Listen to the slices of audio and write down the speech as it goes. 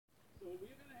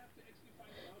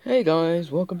Hey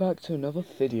guys, welcome back to another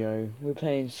video. We're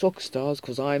playing Soccer Stars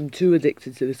because I'm too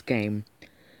addicted to this game.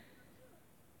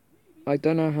 I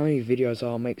don't know how many videos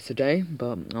I'll make today,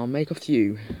 but I'll make a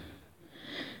few.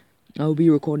 I'll be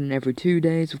recording every 2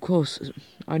 days, of course.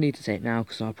 I need to say it now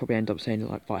because I'll probably end up saying it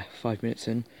like five minutes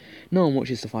in. No one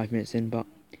watches the 5 minutes in, but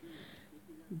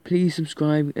please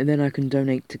subscribe and then I can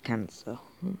donate to cancer.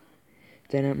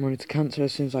 Donate money to cancer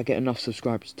as soon as I get enough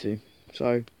subscribers too.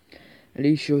 So, at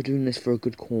least you're doing this for a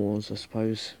good cause, I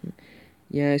suppose.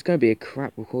 Yeah, it's going to be a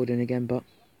crap recording again, but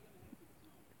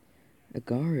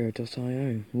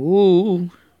Agario.io.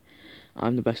 Ooh,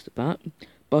 I'm the best at that.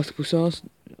 Basketball stars.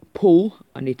 Pool.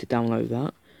 I need to download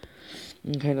that.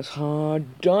 Okay, that's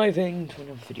hard diving to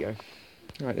another video.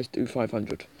 Alright, let's do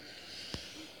 500.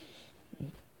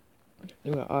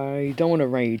 I don't want to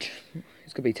rage.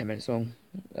 It's gonna be 10 minutes long.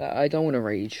 I don't want to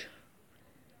rage.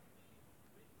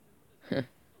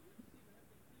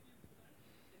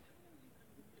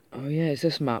 Oh yeah, it's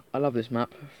this map. I love this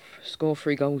map. Score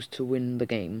 3 goals to win the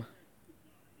game.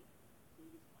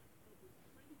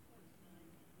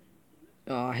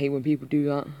 Oh, I hate when people do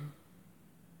that.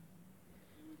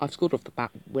 I've scored off the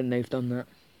bat when they've done that.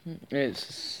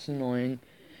 It's annoying.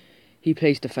 He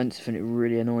plays defensive and it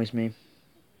really annoys me.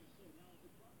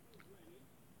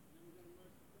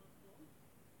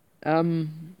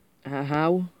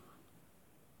 How?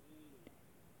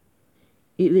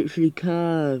 It literally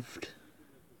curved.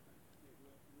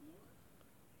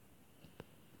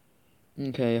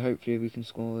 Okay, hopefully we can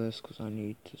score this because I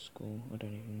need to score. I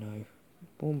don't even know.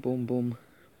 Boom, boom, boom.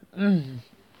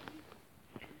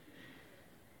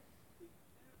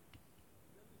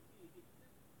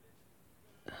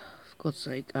 For God's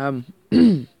sake.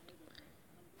 Yeah,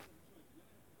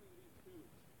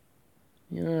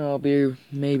 I'll be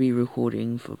maybe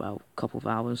recording for about a couple of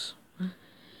hours.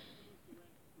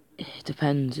 It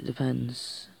depends. It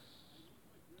depends.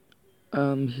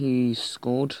 He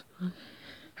scored.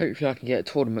 Hopefully I can get a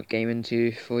tournament game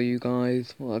into for you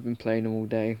guys. Well, I've been playing them all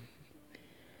day.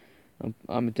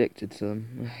 I'm addicted to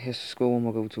them. His score one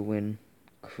more goal to win.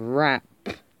 Crap.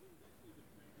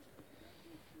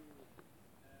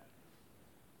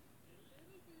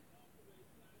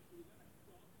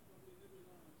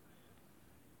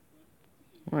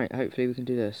 Right, hopefully we can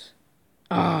do this.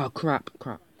 Ah, crap.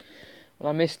 Well,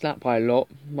 I missed that by a lot.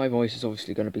 My voice is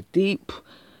obviously going to be deep,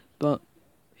 but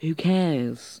who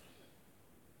cares?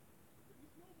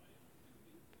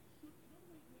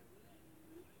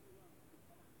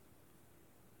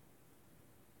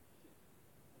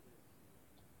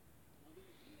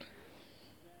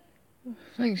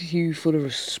 Thanks you for the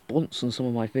response on some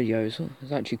of my videos.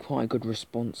 It's actually quite a good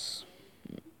response.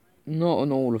 Not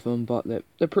on all of them, but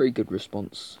they're pretty good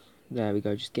response. There we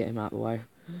go, just get him out of the way.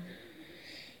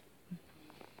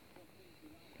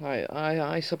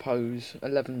 I suppose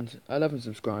 11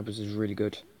 subscribers is really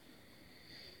good.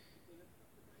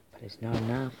 But it's not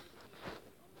enough.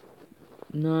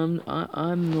 No,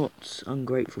 I'm not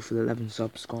ungrateful for the 11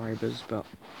 subscribers, but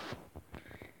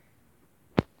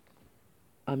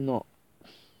I'm not.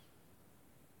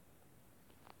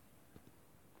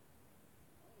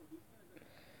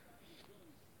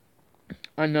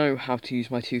 I know how to use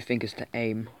my 2 fingers to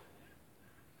aim.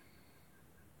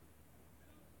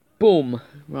 Boom!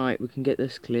 Right, we can get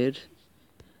this cleared.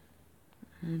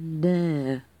 And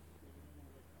there.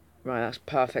 Right, that's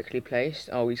perfectly placed.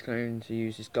 Oh, he's going to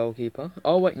use his goalkeeper.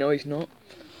 Oh, wait, no, he's not.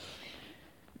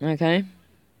 Okay.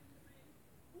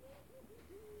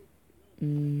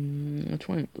 I'll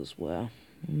try not to swear.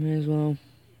 May as well.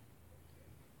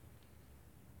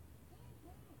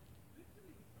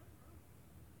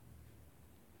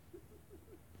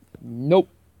 Nope.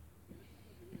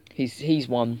 He's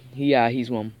won. Yeah,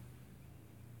 he's won.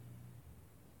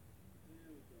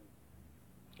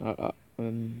 Uh,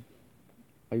 um.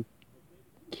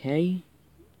 Okay.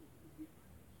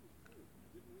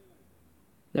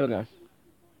 There we go.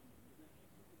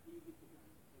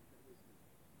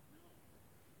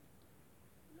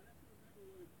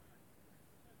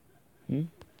 Hmm.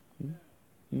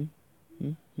 Hmm.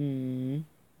 Hmm. Hmm.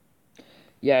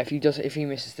 Yeah, if he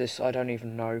misses this, I don't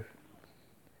even know.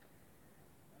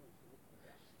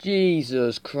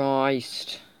 Jesus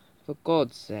Christ! For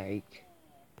God's sake!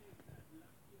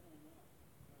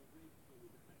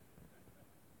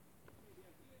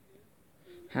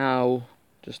 How?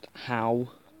 Just how?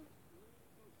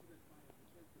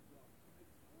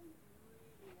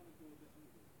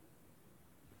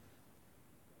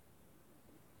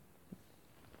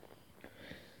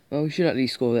 Well, we should at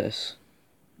least score this.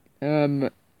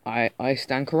 I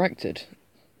stand corrected.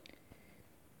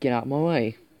 Get out of my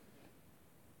way.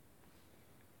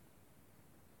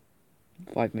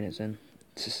 5 minutes in.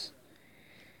 This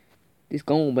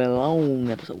gonna be a long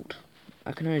episode.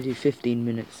 I can only do 15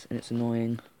 minutes and it's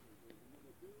annoying.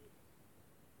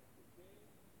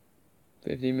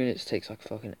 15 minutes takes like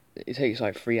it takes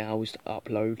like 3 hours to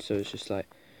upload, so it's just like,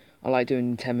 I like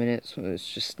doing 10 minutes,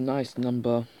 it's just a nice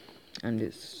number, and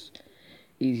it's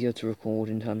easier to record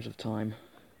in terms of time.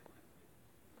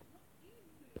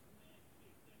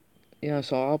 Yeah,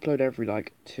 so I'll upload every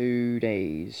like 2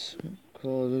 days,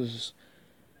 because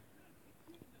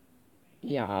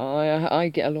yeah, I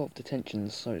get a lot of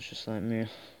detentions, so it's just like me.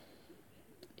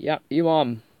 Yep,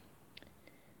 you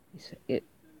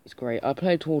it's great. I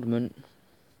play a tournament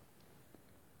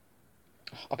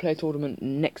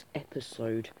next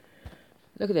episode.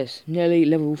 Look at this, nearly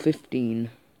level 15.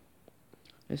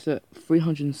 It's at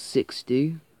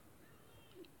 360.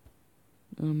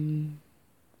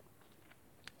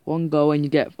 One goal and you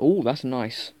get... Oh, that's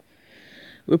nice.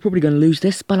 We're probably going to lose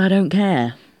this, but I don't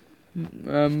care.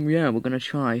 Yeah, we're going to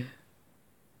try.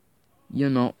 You're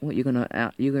not. What, you're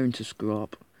going to screw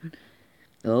up.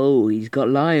 Oh, he's got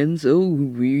lions. Oh,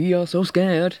 we are so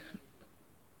scared.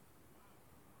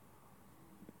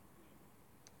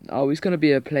 Oh, he's going to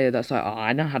be a player that's like, oh,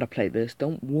 I know how to play this.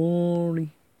 Don't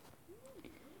worry.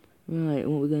 Right,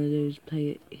 what we're going to do is play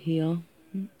it here.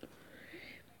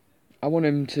 I want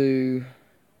him to...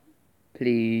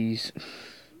 Please.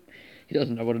 He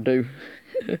doesn't know what to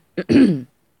do.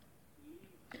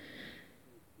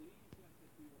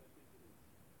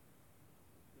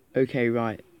 Okay,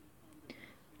 right.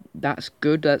 That's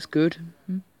good, that's good.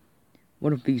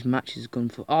 One of these matches has gone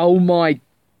for... Oh my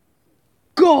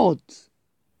God!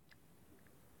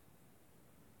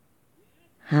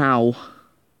 How?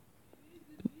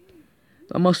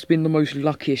 That must have been the most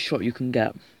luckiest shot you can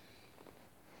get.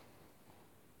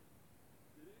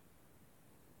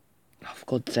 Oh, for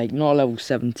God's sake, not level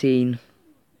 17.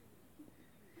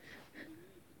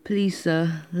 Please,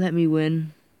 sir, let me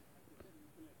win.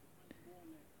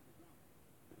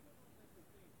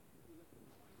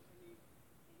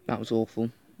 That was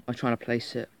awful. I'm trying to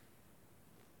place it.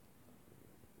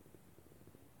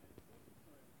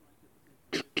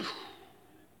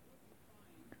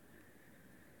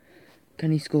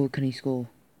 Can he score? Can he score?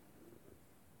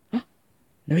 No,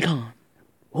 he can't.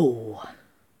 Oh.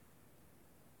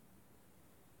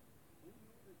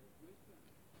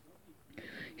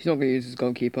 He's not going to use his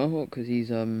goalkeeper because he's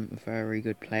a very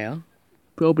good player.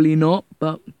 Probably not,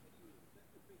 but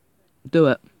do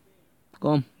it. Go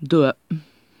on, do it.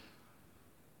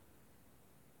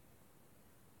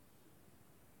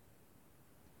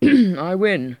 I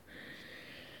win.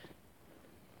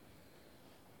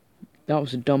 That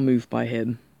was a dumb move by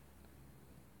him.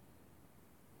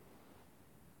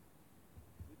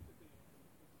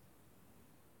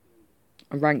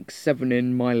 I rank 7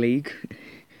 in my league.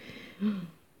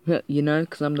 You know,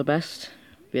 because I'm the best.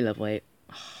 Be level 8.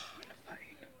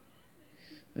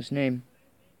 His name.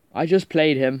 I just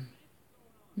played him.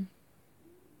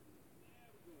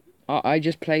 I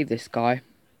just played this guy.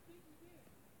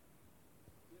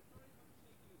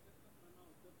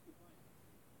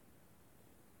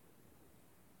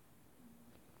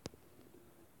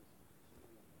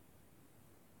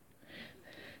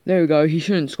 There we go. He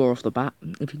shouldn't score off the bat.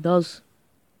 If he does,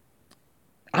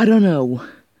 I don't know.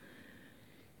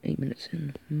 8 minutes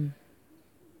in.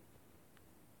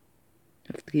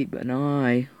 Have to keep an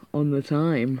eye on the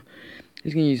time.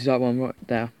 He's going to use that one right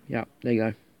there. Yeah, there you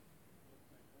go.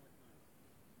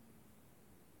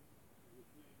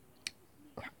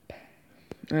 Crap.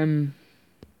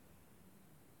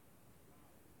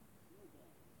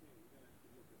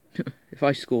 If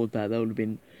I scored that would have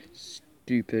been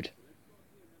stupid.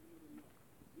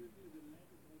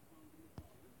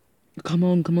 Come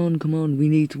on, come on, come on. We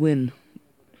need to win.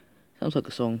 Sounds like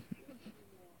a song.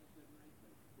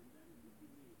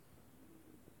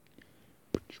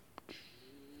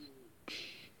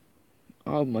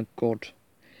 Oh my God.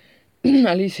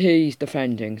 At least he's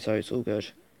defending, so it's all good.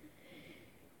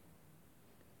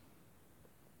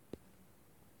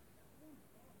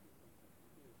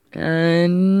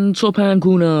 And top hand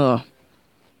corner.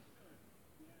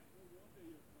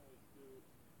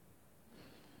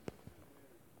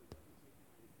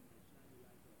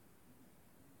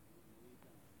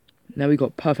 Now we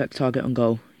got perfect target on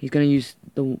goal. He's going to use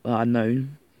the... no.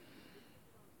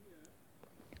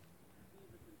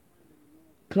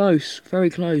 Close. Very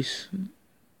close.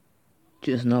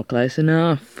 Just not close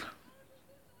enough.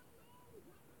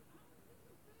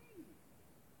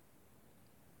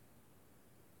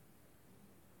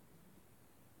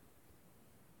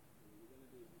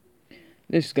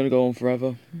 This is going to go on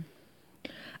forever.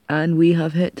 And we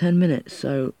have hit 10 minutes,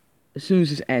 so as soon as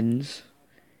this ends,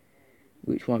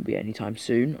 which won't be anytime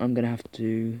soon. I'm going to have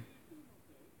to...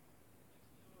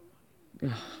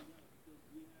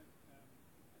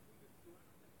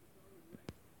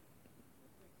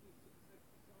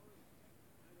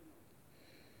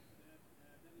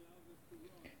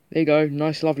 There you go,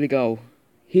 nice lovely goal.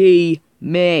 He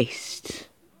missed.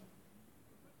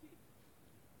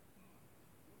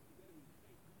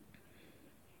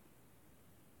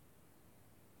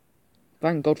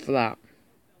 Thank God for that.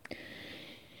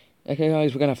 Okay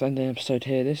guys, we're going to have to end the episode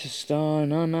here. This is Star,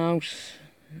 and I'm out.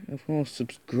 Of course,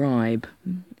 subscribe.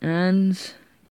 And...